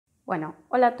Bueno,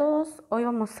 hola a todos. Hoy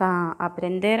vamos a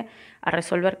aprender a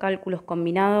resolver cálculos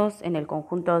combinados en el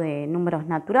conjunto de números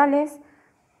naturales.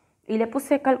 Y le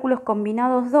puse cálculos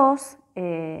combinados 2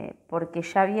 porque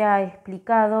ya había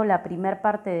explicado la primera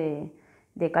parte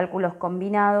de cálculos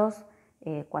combinados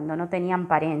cuando no tenían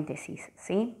paréntesis,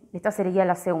 ¿sí? Esta sería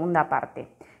la segunda parte.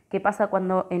 ¿Qué pasa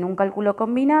cuando en un cálculo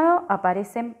combinado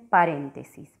aparecen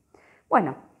paréntesis?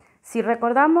 Bueno, si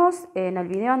recordamos, en el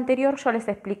video anterior yo les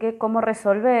expliqué cómo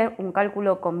resolver un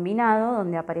cálculo combinado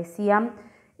donde aparecían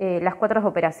las 4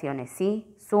 operaciones,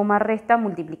 ¿sí? Suma, resta,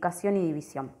 multiplicación y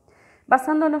división.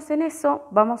 Basándonos en eso,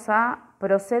 vamos a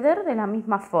proceder de la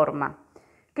misma forma.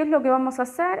 ¿Qué es lo que vamos a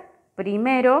hacer?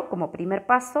 Primero, como primer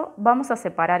paso, vamos a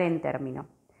separar en términos.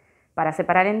 Para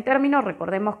separar en términos,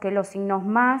 recordemos que los signos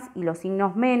más y los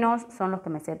signos menos son los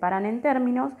que me separan en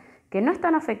términos, que no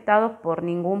están afectados por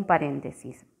ningún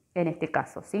paréntesis, en este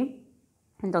caso, ¿sí?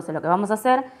 Entonces, lo que vamos a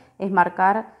hacer es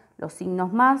marcar los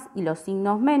signos más y los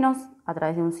signos menos a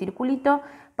través de un circulito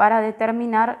para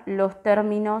determinar los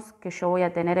términos que yo voy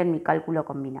a tener en mi cálculo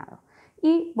combinado.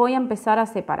 Y voy a empezar a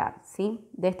separar, ¿sí?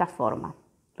 De esta forma.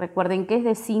 Recuerden que es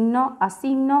de signo a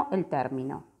signo el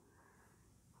término.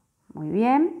 Muy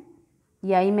bien.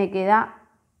 Y ahí me queda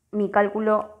mi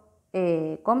cálculo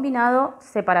combinado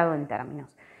separado en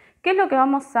términos. ¿Qué es lo que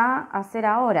vamos a hacer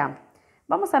ahora?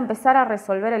 Vamos a empezar a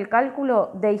resolver el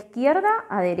cálculo de izquierda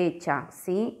a derecha,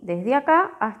 ¿sí? Desde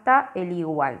acá hasta el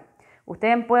igual.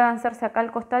 Ustedes pueden hacerse acá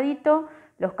al costadito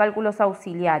los cálculos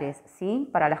auxiliares, ¿sí?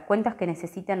 Para las cuentas que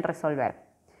necesiten resolver.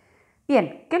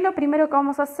 Bien, ¿qué es lo primero que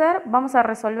vamos a hacer? Vamos a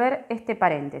resolver este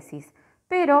paréntesis.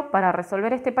 Pero para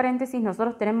resolver este paréntesis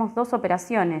nosotros tenemos dos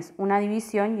operaciones, una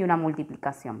división y una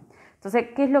multiplicación. Entonces,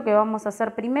 ¿qué es lo que vamos a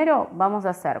hacer primero? Vamos a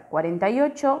hacer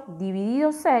 48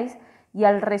 dividido 6 y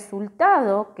al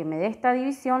resultado que me dé esta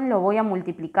división lo voy a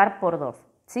multiplicar por 2,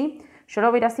 ¿sí? Yo lo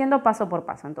voy a ir haciendo paso por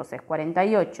paso. Entonces,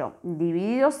 48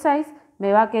 dividido 6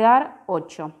 me va a quedar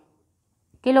 8,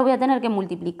 que lo voy a tener que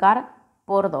multiplicar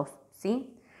por 2,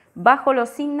 ¿sí? Bajo los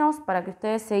signos para que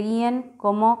ustedes se guíen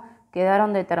cómo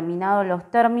quedaron determinados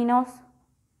los términos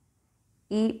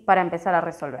y para empezar a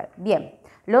resolver. Bien,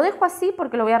 lo dejo así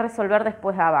porque lo voy a resolver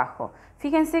después abajo.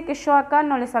 Fíjense que yo acá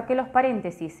no le saqué los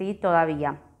paréntesis, ¿sí?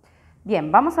 Todavía.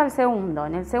 Bien, vamos al segundo.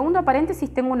 En el segundo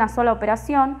paréntesis tengo una sola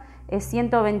operación, es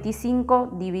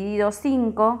 125 dividido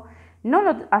 5. No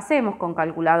lo hacemos con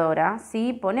calculadora,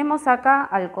 ¿sí? Ponemos acá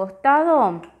al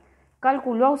costado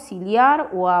cálculo auxiliar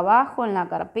o abajo en la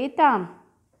carpeta.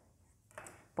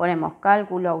 Ponemos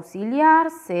cálculo auxiliar,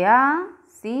 CA,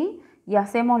 ¿sí? Y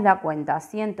hacemos la cuenta,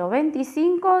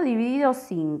 125 dividido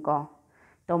 5.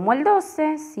 Tomo el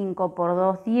 12, 5 por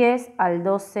 2, 10, al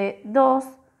 12,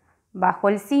 2. Bajo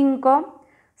el 5,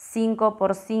 5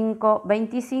 por 5,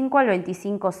 25, al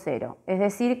 25, 0. Es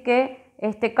decir que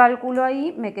este cálculo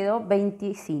ahí me quedó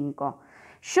 25.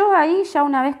 Yo ahí ya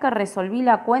una vez que resolví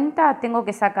la cuenta tengo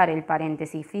que sacar el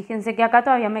paréntesis. Fíjense que acá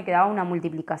todavía me quedaba una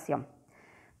multiplicación.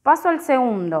 Paso al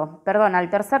segundo, perdón, al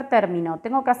tercer término.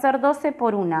 Tengo que hacer 12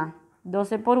 por 1.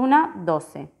 12 por 1,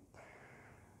 12.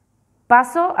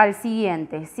 Paso al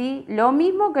siguiente, ¿sí? Lo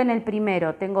mismo que en el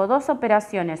primero. Tengo dos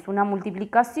operaciones, una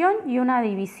multiplicación y una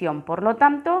división. Por lo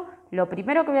tanto, lo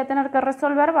primero que voy a tener que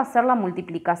resolver va a ser la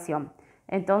multiplicación.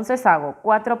 Entonces hago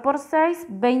 4 por 6,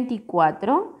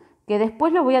 24, que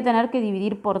después lo voy a tener que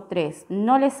dividir por 3.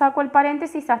 No le saco el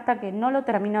paréntesis hasta que no lo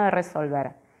termino de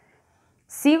resolver.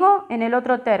 Sigo en el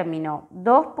otro término,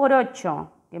 2 por 8,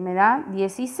 que me da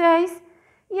 16,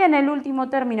 y en el último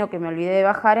término que me olvidé de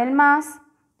bajar el más,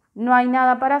 no hay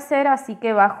nada para hacer, así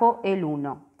que bajo el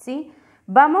 1, ¿sí?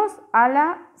 Vamos a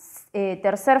la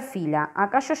tercera fila.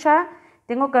 Acá yo ya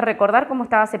tengo que recordar cómo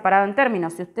estaba separado en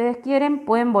términos. Si ustedes quieren,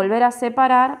 pueden volver a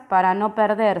separar para no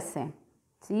perderse,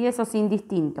 ¿sí? Eso es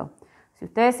indistinto. Si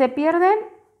ustedes se pierden,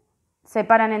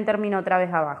 separan en término otra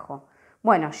vez abajo.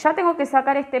 Bueno, ya tengo que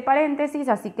sacar este paréntesis,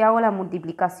 así que hago la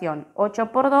multiplicación.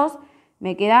 8 por 2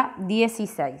 me queda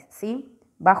 16, ¿sí?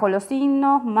 Bajo los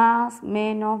signos, más,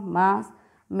 menos,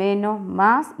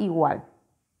 igual.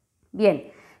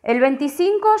 Bien, el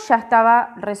 25 ya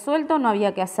estaba resuelto, no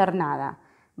había que hacer nada.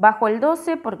 Bajo el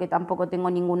 12 porque tampoco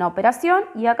tengo ninguna operación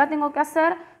y acá tengo que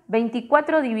hacer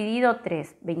 24 dividido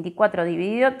 3. 24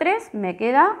 dividido 3 me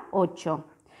queda 8.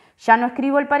 Ya no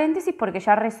escribo el paréntesis porque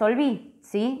ya resolví,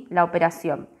 ¿sí? La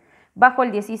operación. Bajo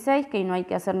el 16, que no hay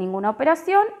que hacer ninguna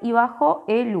operación, y bajo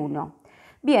el 1.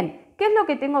 Bien, ¿qué es lo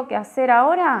que tengo que hacer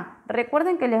ahora?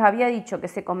 Recuerden que les había dicho que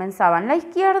se comenzaba en la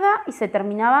izquierda y se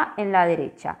terminaba en la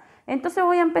derecha. Entonces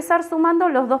voy a empezar sumando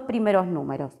los dos primeros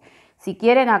números. Si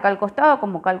quieren acá al costado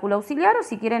como cálculo auxiliar o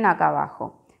si quieren acá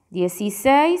abajo.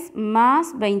 16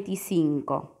 más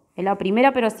 25. Es la primera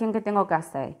operación que tengo que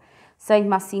hacer. 6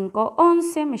 más 5,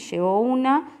 11, me llevo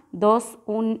una, 2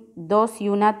 y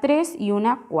una 3 y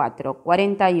una 4,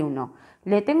 41.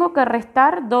 Le tengo que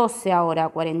restar 12 ahora,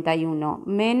 41,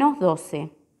 menos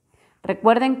 12.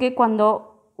 Recuerden que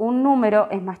cuando un número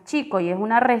es más chico y es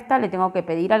una resta, le tengo que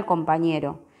pedir al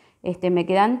compañero. Me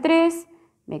quedan 3,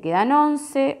 me quedan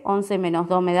 11, 11 menos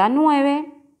 2 me da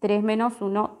 9, 3 menos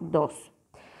 1, 2.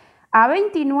 A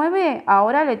 29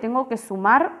 ahora le tengo que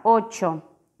sumar 8.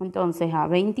 Entonces a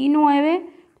 29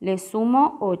 le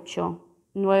sumo 8.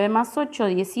 9 más 8,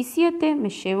 17. Me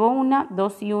llevo una,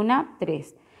 2 y una,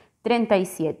 3.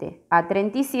 37. A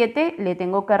 37 le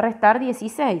tengo que restar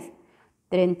 16.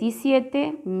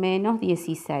 37 menos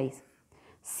 16.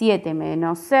 7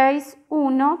 menos 6,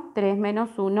 1. 3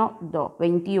 menos 1, 2.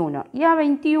 21. Y a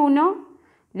 21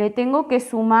 le tengo que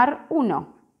sumar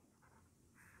 1.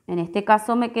 En este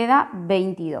caso me queda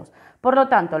 22. Por lo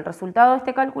tanto, el resultado de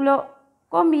este cálculo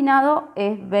combinado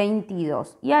es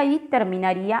 22. Y ahí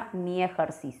terminaría mi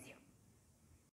ejercicio.